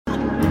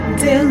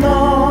dear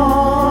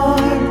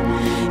Lord.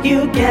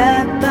 You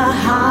get the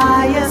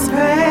highest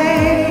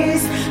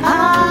praise.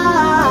 Hallelujah,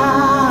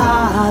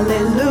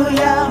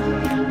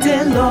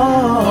 dear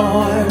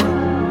Lord.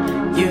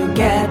 You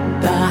get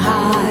the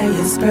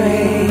highest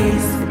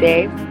praise.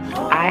 Today,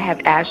 I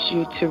have asked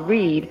you to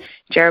read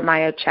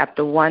Jeremiah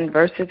chapter 1,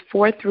 verses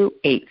 4 through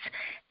 8.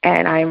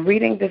 And I am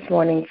reading this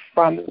morning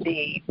from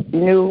the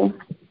New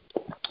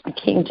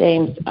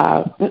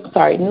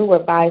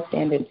Revised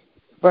Standard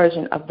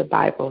Version of the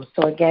Bible.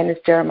 So again, it's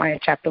Jeremiah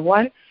chapter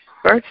 1,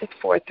 verses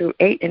 4 through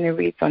 8, and it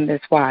reads on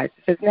this wise.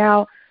 It says,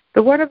 "Now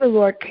the word of the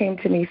Lord came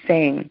to me,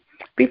 saying,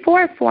 Before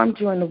I formed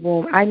you in the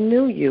womb, I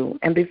knew you,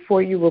 and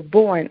before you were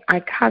born, I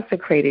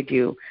consecrated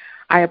you.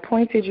 I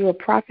appointed you a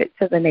prophet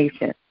to the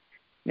nations.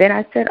 Then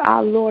I said,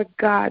 Lord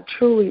God,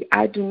 truly,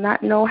 I do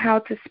not know how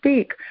to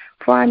speak,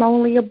 for I am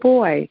only a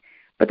boy.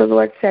 But the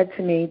Lord said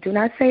to me, Do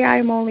not say I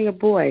am only a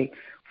boy,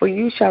 for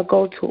you shall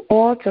go to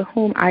all to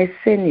whom I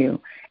send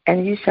you,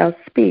 and you shall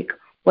speak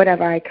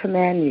whatever I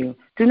command you.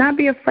 Do not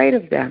be afraid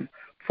of them,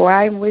 for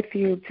I am with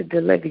you to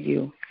deliver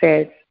you,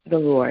 says the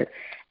Lord."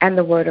 And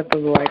the word of the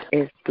Lord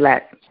is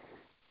blessed.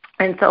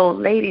 And so,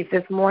 ladies,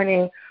 this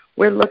morning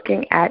we're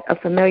looking at a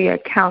familiar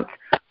account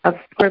of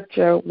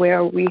Scripture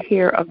where we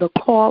hear of the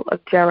call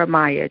of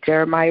Jeremiah.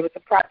 Jeremiah was a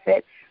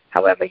prophet.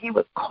 However, he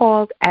was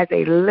called as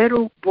a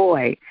little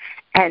boy,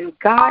 and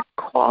God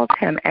called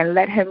him and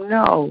let him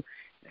know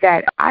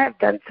that I have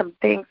done some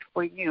things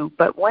for you.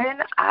 But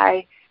when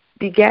I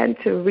began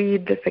to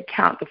read this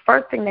account, the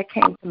first thing that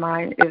came to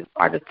mind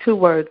are the two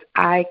words,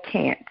 I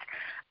can't.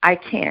 I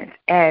can't.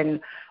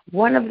 And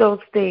one of the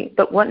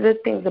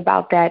things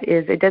about that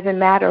is it doesn't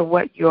matter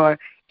what your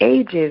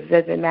age is,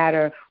 doesn't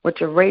matter what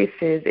your race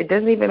is, it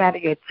doesn't even matter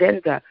your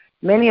gender.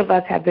 Many of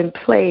us have been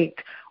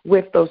plagued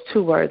with those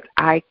two words,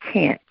 I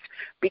can't,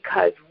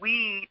 because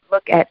we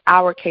look at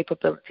our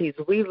capabilities,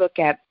 we look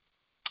at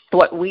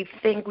what we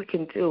think we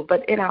can do,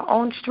 but in our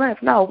own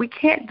strength, no, we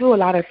can't do a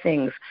lot of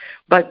things.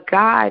 But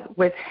God,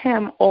 with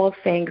him, all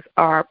things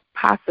are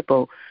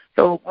possible.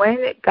 So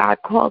when God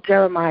called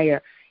Jeremiah,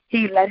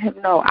 he let him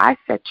know, I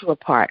set you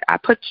apart. I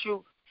put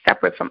you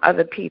separate from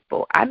other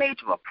people. I made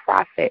you a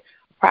prophet.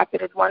 A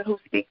prophet is one who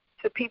speaks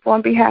to people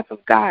on behalf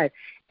of God.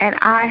 And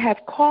I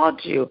have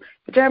called you.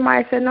 But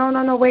Jeremiah said,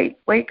 no, wait,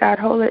 God,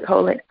 hold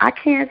it. I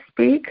can't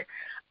speak.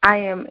 I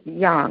am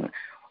young.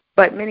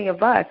 But many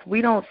of us,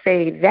 we don't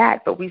say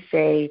that, but we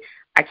say,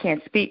 I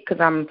can't speak because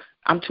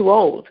I'm too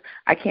old.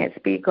 I can't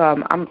speak.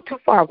 I'm too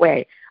far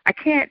away. I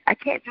can't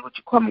do what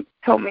you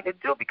told me to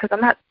do because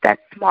I'm not that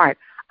smart.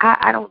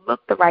 I don't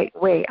look the right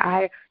way.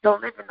 I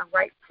don't live in the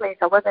right place.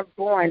 I wasn't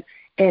born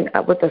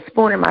with a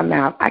spoon in my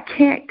mouth. I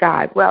can't,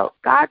 God. Well,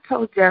 God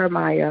told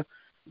Jeremiah,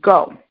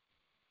 go.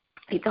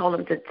 He told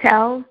him to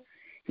tell.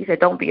 He said,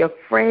 don't be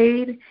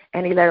afraid.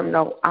 And he let him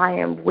know, I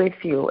am with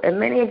you. And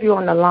many of you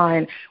on the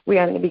line, we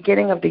are in the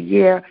beginning of the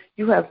year.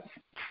 You have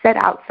set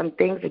out some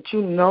things that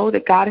you know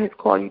that God has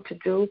called you to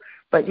do,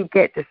 but you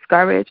get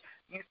discouraged.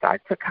 You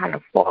start to kind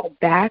of fall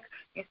back.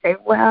 You say,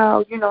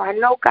 well, I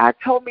know God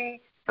told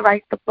me to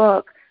write the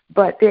book.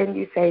 But then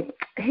you say,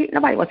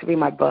 nobody wants to read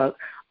my book.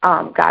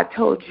 God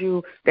told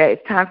you that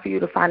it's time for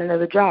you to find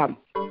another job.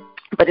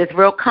 But it's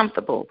real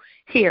comfortable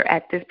here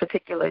at this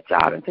particular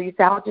job. And so you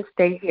say, I'll just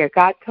stay here.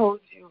 God told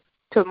you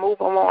to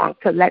move along,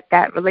 to let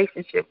that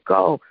relationship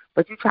go.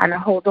 But you're trying to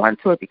hold on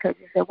to it because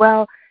you say,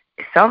 well,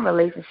 some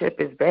relationship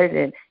is better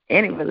than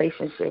any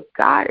relationship.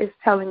 God is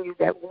telling you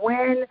that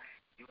when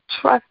you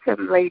trust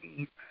him,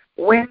 ladies,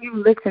 when you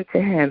listen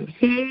to him,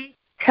 he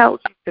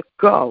tells you to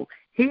go.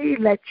 He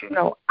lets you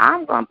know,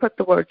 I'm going to put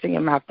the words in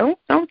your mouth. Don't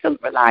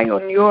rely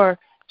on your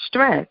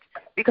strength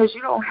because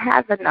you don't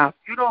have enough.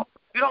 You don't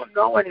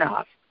know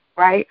enough,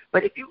 right?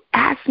 But if you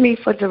ask me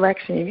for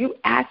direction, if you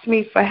ask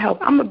me for help,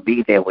 I'm going to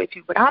be there with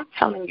you. But I'm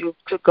telling you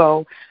to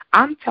go.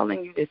 I'm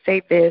telling you to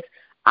say this.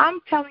 I'm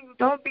telling you,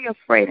 don't be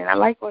afraid. And I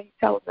like what he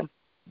tells them.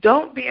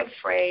 Don't be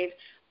afraid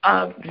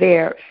of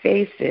their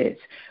faces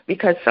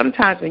because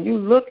sometimes when you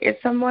look at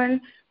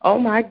someone, oh,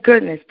 my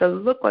goodness, the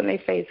look on their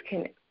face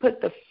can put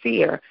the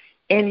fear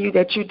in you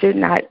that you did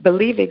not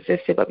believe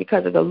existed, but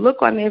because of the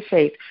look on their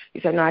face,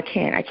 you said, no, I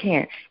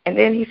can't. And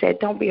then he said,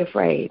 don't be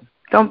afraid.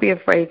 Don't be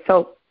afraid.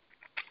 So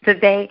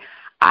today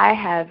I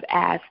have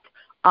asked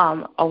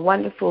a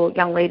wonderful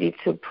young lady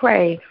to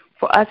pray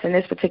for us in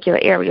this particular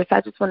area. So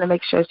I just want to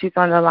make sure she's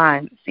on the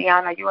line.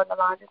 Sian, are you on the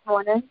line this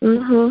morning?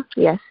 Mm-hmm.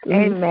 Yes.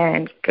 Mm-hmm.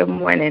 Amen. Good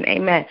morning.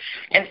 Amen.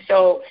 And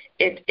so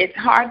it's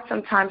hard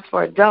sometimes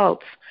for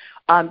adults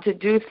to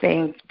do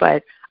things,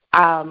 but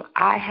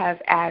I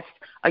have asked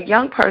a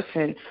young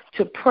person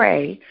to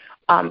pray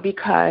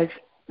because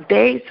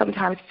they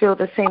sometimes feel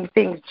the same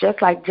things just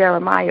like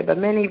Jeremiah. But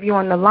many of you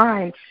on the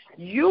line,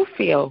 you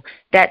feel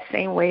that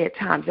same way at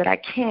times, that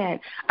I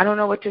don't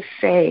know what to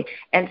say.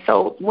 And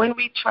so when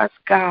we trust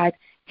God,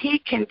 he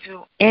can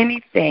do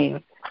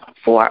anything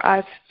for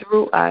us,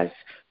 through us,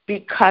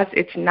 because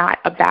it's not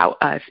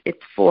about us.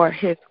 It's for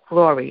his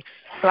glory.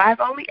 So I've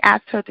only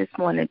asked her this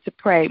morning to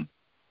pray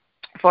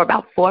for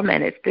about 4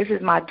 minutes. This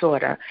is my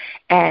daughter,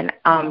 and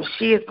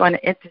she is going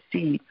to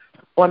intercede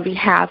on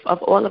behalf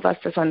of all of us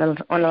that's on the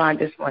line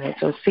this morning.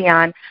 So,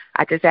 Sian,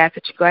 I just ask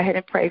that you go ahead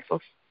and pray for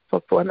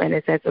 4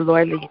 minutes as the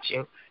Lord leads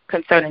you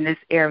concerning this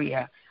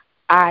area.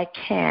 I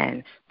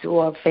can do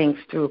all things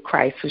through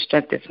Christ who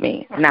strengthens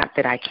me, not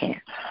that I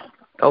can't.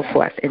 Go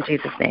forth in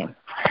Jesus' name.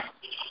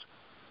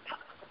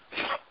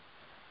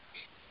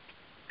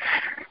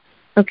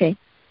 Okay.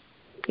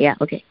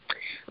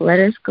 Let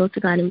us go to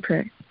God in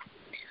prayer.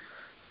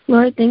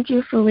 Lord, thank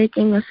you for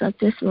waking us up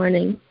this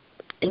morning.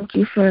 Thank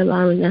you for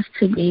allowing us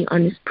to be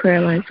on this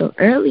prayer line so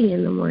early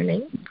in the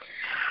morning.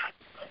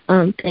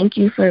 Thank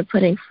you for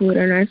putting food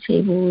on our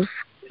tables,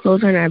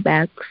 clothes on our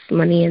backs,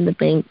 money in the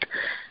bank,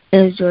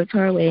 and joy to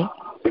our way.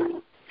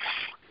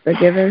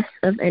 Forgive us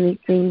of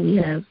anything we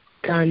have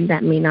done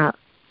that may not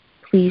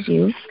please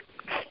you.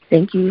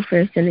 Thank you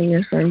for sending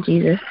your son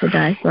Jesus to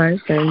die for our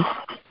sins.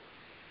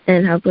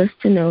 And help us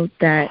to know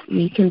that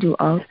we can do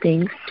all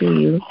things through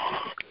you.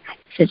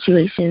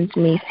 Situations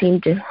may seem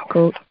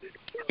difficult,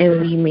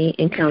 and we may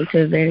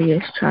encounter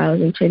various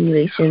trials and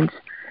tribulations,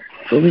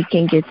 but we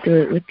can get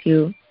through it with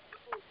you.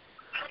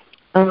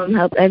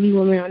 Help every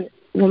woman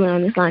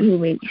on this line who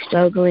may be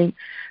struggling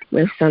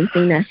with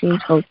something that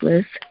seems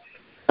hopeless.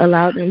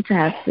 Allow them to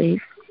have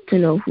faith to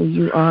know who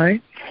you are.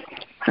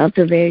 Help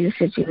the various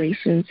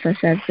situations such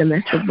as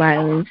domestic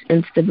violence,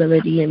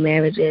 instability in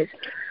marriages,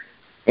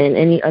 and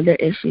any other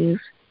issues.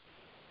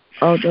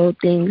 Although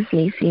things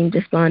may seem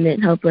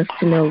despondent, help us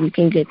to know we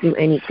can get through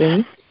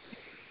anything.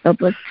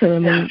 Help us to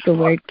remove the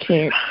word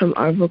can't from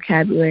our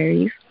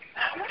vocabularies.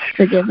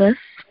 Forgive us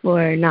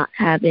for not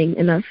having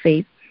enough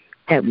faith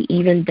that we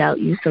even doubt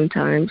you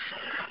sometimes.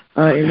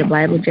 In the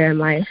Bible,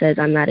 Jeremiah says,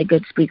 I'm not a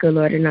good speaker,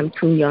 Lord, and I'm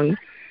too young.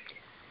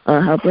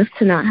 Help us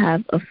to not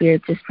have a fear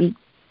to speak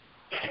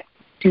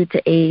due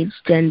to age,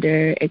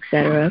 gender,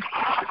 etc.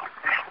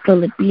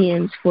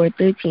 Philippians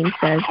 4:13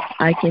 says,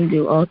 I can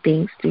do all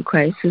things through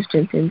Christ who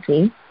strengthens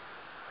me.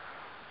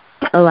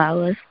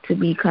 Allow us to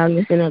be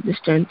cognizant of the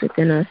strength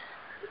within us.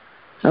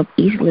 Help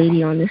each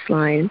lady on this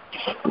line,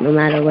 no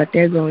matter what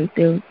they're going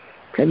through,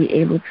 to be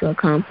able to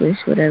accomplish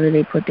whatever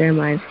they put their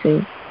minds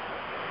to.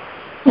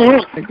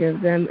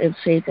 Forgive them if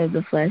shades of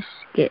the flesh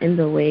get in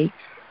the way,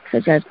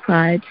 such as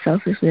pride,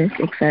 selfishness,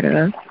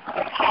 etc.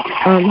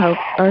 Help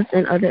us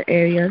in other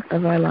areas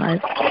of our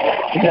lives,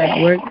 such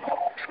as work,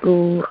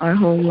 school, our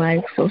home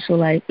life, social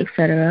life,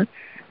 etc.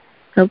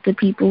 Help the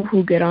people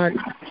who get on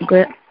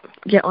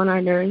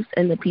our nerves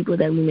and the people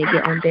that we may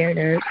get on their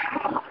nerves.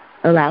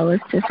 Allow us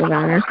to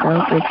surround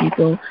ourselves with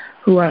people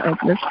who are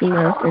uplifting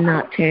us and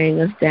not tearing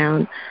us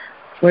down.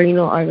 For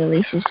our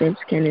relationships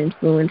can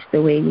influence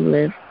the way we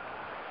live.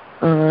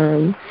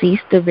 Cease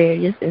the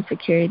various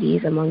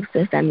insecurities amongst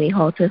us that may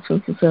halt us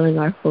from fulfilling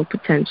our full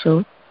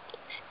potential.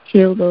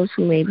 Heal those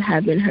who may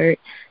have been hurt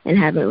and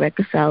haven't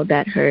reconciled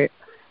that hurt.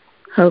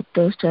 Help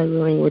those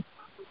struggling with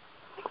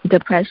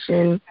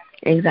depression,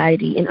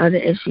 anxiety, and other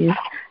issues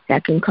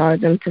that can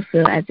cause them to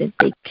feel as if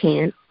they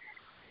can't.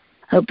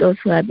 Help those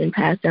who have been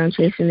passed down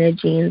chasing their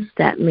genes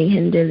that may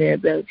hinder their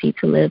ability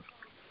to live.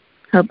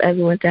 Help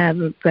everyone to have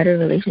a better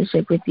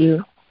relationship with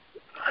you.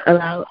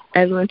 Allow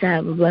everyone to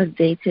have a blessed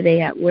day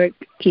today at work.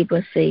 Keep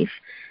us safe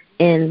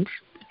and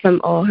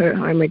from all hurt,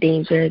 harm, or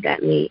danger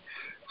that may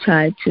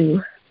try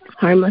to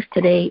harm us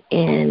today.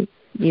 In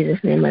Jesus'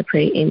 name I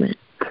pray, amen.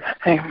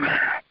 Amen.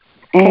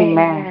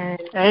 Amen.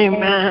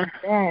 Amen.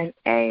 Amen.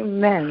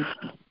 Amen.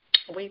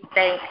 We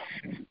thank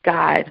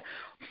God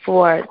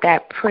for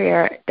that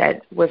prayer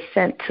that was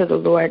sent to the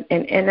Lord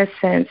in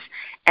innocence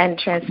and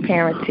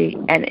transparency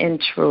and in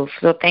truth.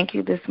 So thank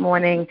you this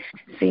morning,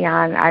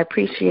 Sian. I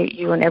appreciate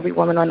you, and every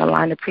woman on the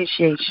line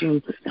appreciates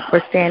you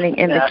for standing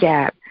in the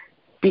gap,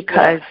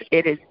 because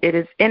it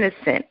is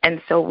innocent.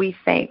 And so we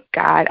thank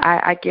God.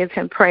 I give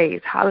him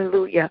praise,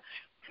 hallelujah,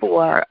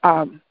 for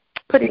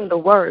putting the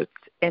words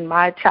in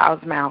my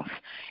child's mouth,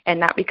 and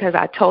not because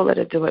I told her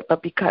to do it,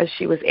 but because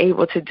she was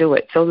able to do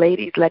it. So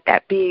ladies, let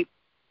that be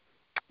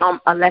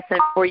a lesson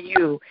for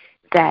you,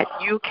 that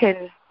you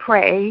can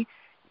pray,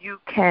 you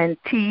can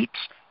teach,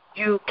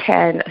 you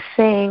can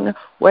sing,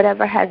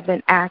 whatever has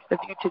been asked of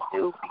you to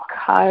do,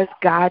 because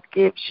God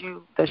gives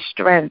you the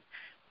strength.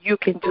 You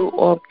can do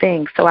all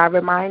things. So I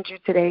remind you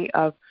today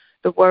of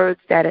the words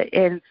that are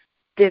in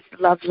this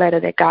love letter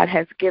that God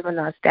has given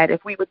us, that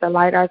if we would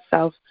delight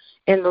ourselves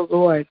in the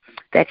Lord,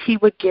 that he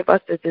would give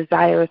us the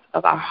desires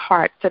of our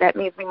heart. So that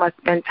means we must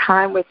spend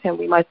time with him.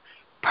 We must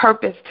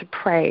purpose to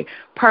pray,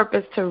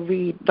 purpose to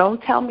read.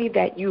 Don't tell me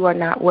that you are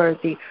not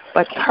worthy,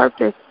 but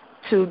purpose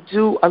to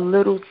do a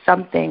little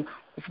something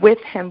with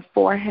him,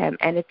 for him.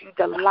 And if you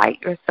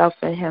delight yourself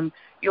in him,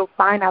 you'll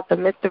find out the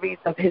mysteries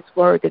of his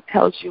word that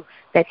tells you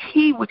that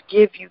he would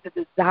give you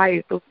the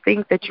desires, those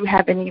things that you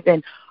haven't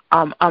even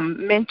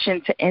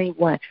mentioned to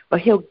anyone, but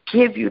he'll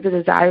give you the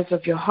desires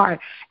of your heart.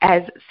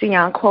 As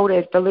Sian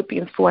quoted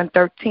Philippians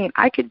 4:13,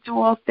 I can do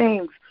all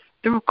things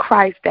through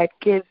Christ that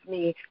gives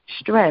me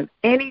strength.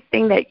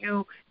 Anything that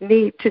you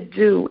need to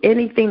do,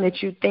 anything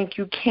that you think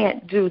you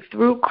can't do,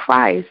 through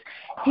Christ,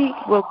 he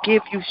will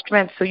give you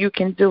strength so you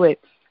can do it.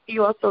 He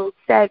also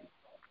said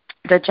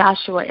the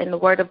Joshua in the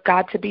Word of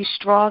God to be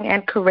strong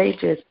and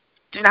courageous.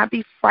 Do not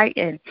be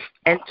frightened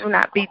and do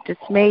not be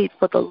dismayed,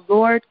 for the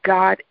Lord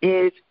God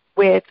is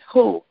with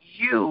who?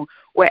 You,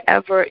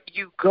 wherever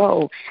you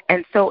go.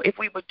 And so if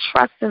we would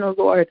trust in the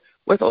Lord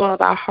with all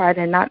of our heart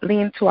and not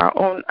lean to our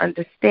own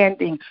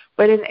understanding,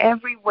 but in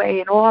every way,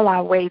 in all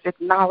our ways,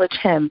 acknowledge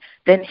Him,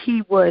 then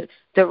He would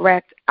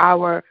direct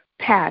our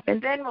path.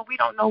 And then when we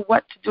don't know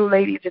what to do,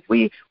 ladies, if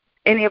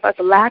any of us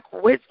lack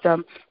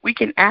wisdom, we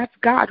can ask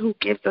God, who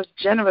gives us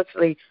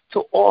generously to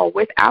all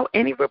without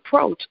any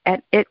reproach,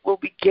 and it will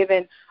be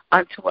given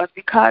unto us.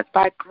 Because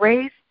by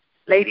grace,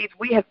 ladies,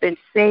 we have been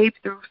saved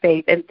through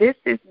faith, and this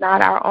is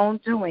not our own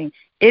doing.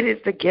 It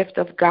is the gift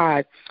of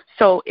God.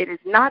 So it is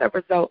not a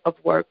result of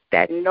work,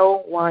 that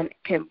no one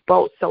can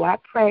boast. So I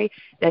pray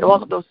that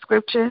all of those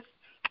scriptures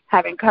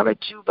have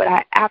encouraged you, but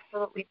I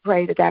absolutely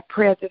pray that that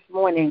prayer this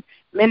morning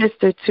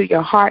ministered to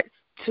your heart,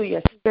 to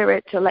your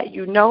spirit, to let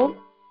you know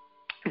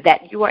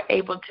that you are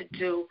able to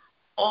do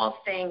all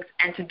things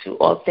and to do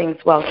all things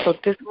well. So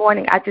this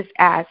morning I just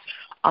ask,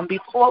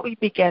 before we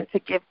begin to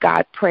give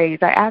God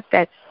praise, I ask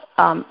that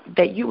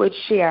you would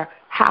share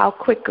how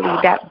quickly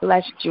that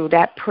blessed you,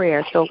 that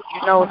prayer. So,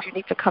 if you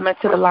need to come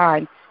into the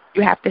line,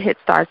 you have to hit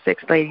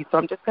 *6, ladies. So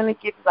I'm just going to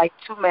give you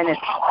 2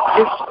 minutes.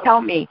 Just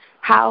tell me,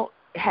 how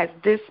has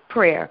this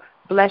prayer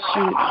blessed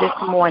you this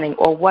morning,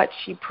 or what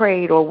she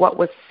prayed, or what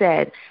was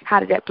said?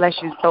 How did that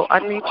bless you? So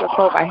unmute your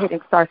phone by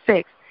hitting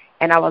 *6.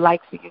 And I would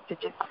like for you to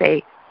just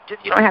say,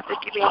 you don't have to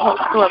give me a whole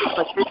story,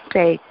 but just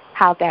say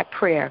how that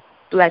prayer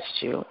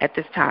blessed you at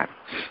this time.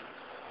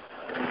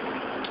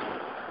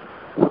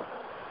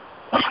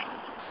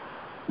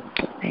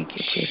 Thank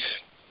you, Jesus.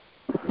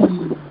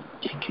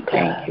 Thank you,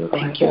 God.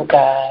 Thank you,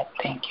 God.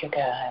 Thank you,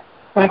 God.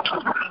 Thank you.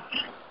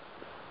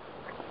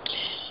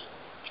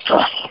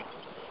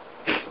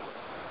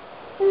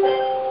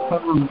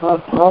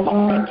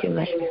 Thank you,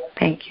 ladies.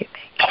 Thank you.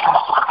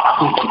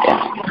 Thank you,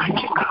 God.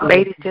 Thank you, God.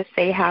 Ladies, just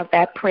say how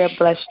that prayer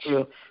blessed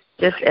you,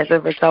 just as a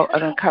result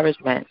of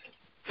encouragement.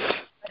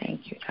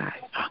 Thank you, God.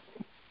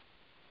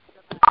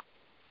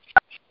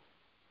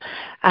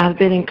 I've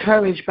been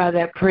encouraged by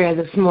that prayer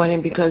this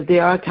morning, because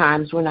there are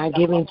times when I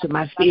give in to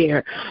my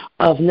fear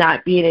of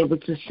not being able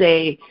to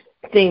say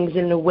things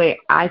in the way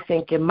I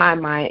think in my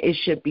mind it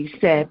should be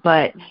said.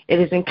 But it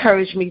has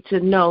encouraged me to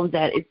know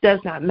that it does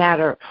not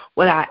matter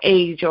what our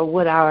age or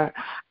what our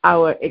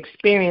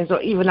experience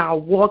or even our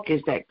walk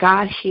is, that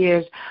God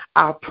hears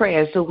our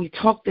prayers. So we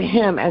talk to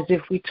Him as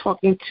if we're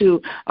talking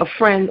to a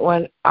friend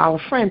or our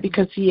friend,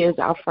 because He is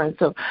our friend.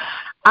 So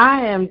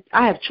I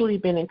have truly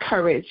been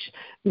encouraged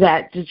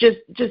that to just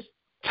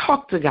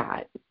talk to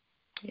God.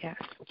 Yes.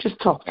 Just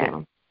talk to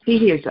Him. He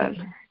hears us.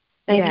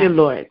 Thank you,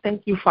 Lord.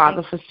 Thank you,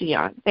 Father, for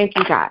Sian. Thank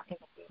you, God.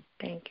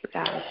 Thank you,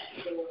 God.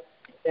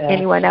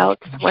 Anyone else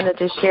want to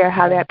just share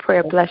how that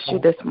prayer blessed you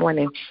this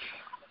morning?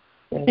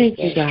 Thank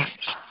you, God.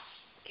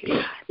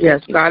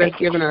 Yes, God has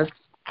given us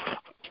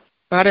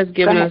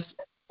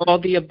all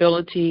the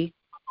ability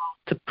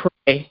to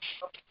pray.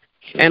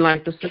 And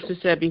like the sister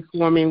said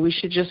before me, we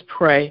should just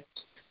pray.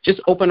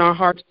 Just open our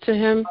hearts to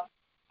Him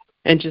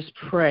and just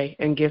pray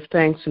and give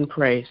thanks and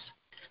praise.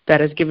 That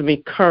has given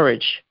me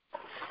courage.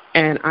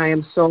 And I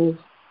am so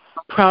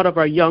proud of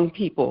our young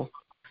people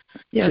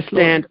to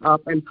stand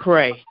up and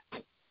pray.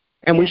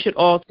 And we should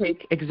all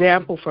take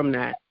example from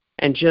that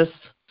and just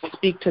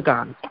speak to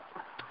God.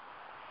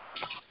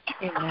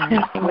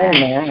 Amen.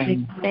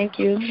 Amen. Thank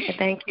you.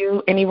 Thank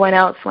you. Anyone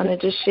else want to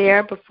just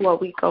share before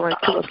we go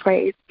into a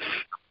praise?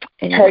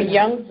 Her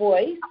young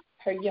voice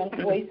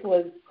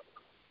was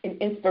an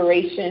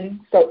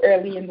inspiration so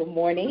early in the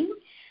morning,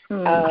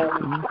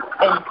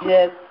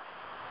 and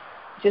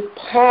just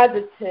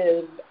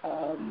positive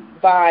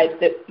vibes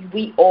that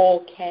we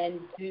all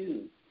can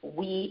do.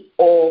 We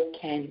all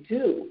can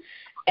do.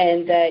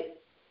 And that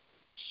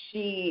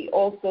she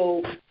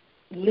also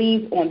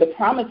leans on the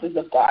promises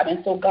of God.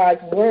 And so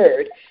God's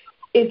word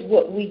is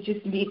what we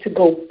just need to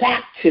go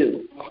back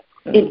to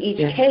in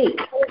each case.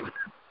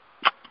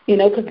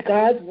 Because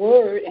God's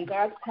word and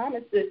God's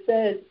promises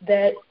says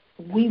that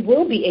we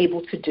will be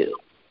able to do,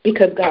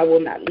 because God will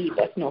not leave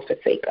us nor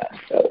forsake us.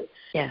 So,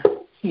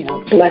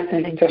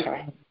 blessings to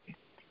her.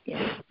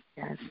 Yes.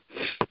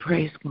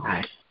 Praise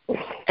God.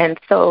 And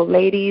so,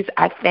 ladies,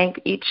 I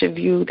thank each of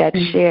you that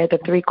shared, the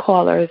 3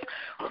 callers,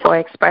 for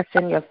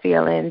expressing your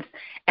feelings.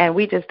 And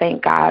we just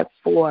thank God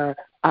for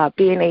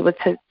being able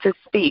to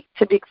speak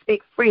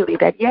freely.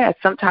 That, yes,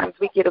 sometimes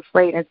we get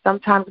afraid and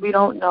sometimes we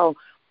don't know.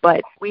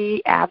 But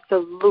we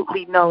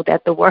absolutely know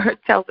that the word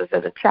tells us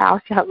that a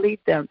child shall lead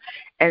them.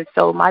 And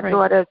so my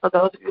daughter, for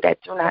those of you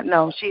that do not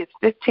know, she is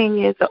 15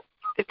 years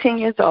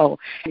old.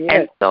 Yes.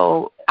 And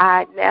so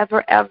I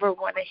never, ever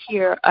want to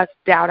hear us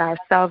doubt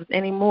ourselves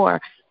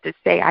anymore, to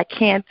say, I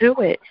can't do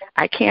it.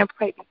 I can't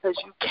pray,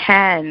 because you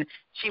can.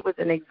 She was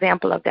an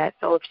example of that.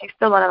 So if she's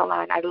still on the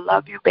line, I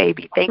love you,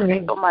 baby. Thank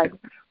you so much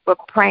for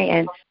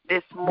praying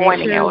this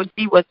morning.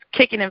 She was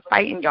kicking and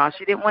fighting, y'all.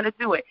 She didn't want to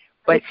do it,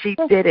 but she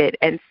did it.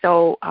 And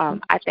so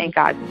I thank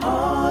God.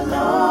 Oh,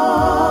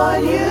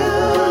 Lord,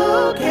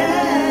 you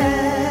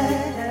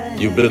can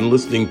You've been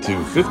listening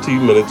to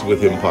 15 Minutes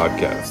with Him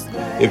podcast.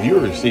 If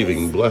you're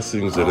receiving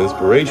blessings and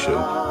inspiration,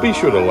 be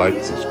sure to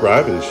like,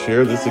 subscribe, and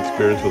share this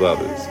experience with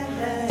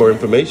others. For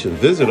information,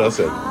 visit us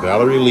at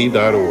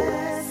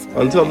valerielee.org.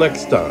 Until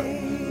next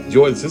time,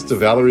 join Sister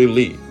Valerie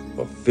Lee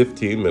for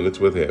 15 Minutes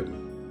with Him.